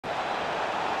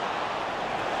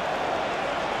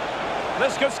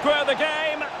This could square the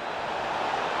game.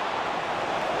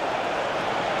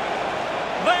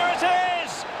 There it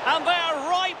is! And they're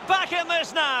right back in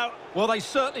this now. Well, they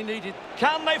certainly needed...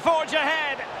 Can they forge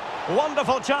ahead?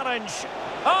 Wonderful challenge.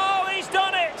 Oh, he's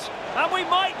done it! And we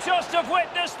might just have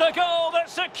witnessed the goal that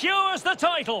secures the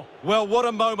title. Well, what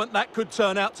a moment that could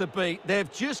turn out to be.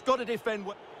 They've just got to defend...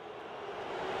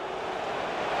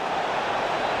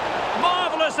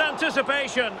 Marvellous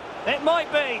anticipation. It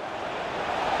might be.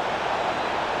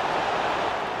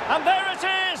 And there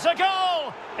it is, a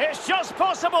goal! It's just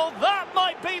possible that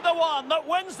might be the one that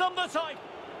wins them the title.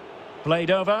 Played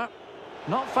over.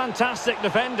 Not fantastic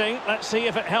defending. Let's see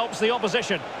if it helps the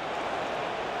opposition.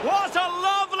 What a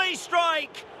lovely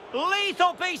strike!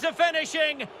 Lethal piece of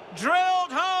finishing,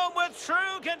 drilled home with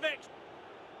true conviction.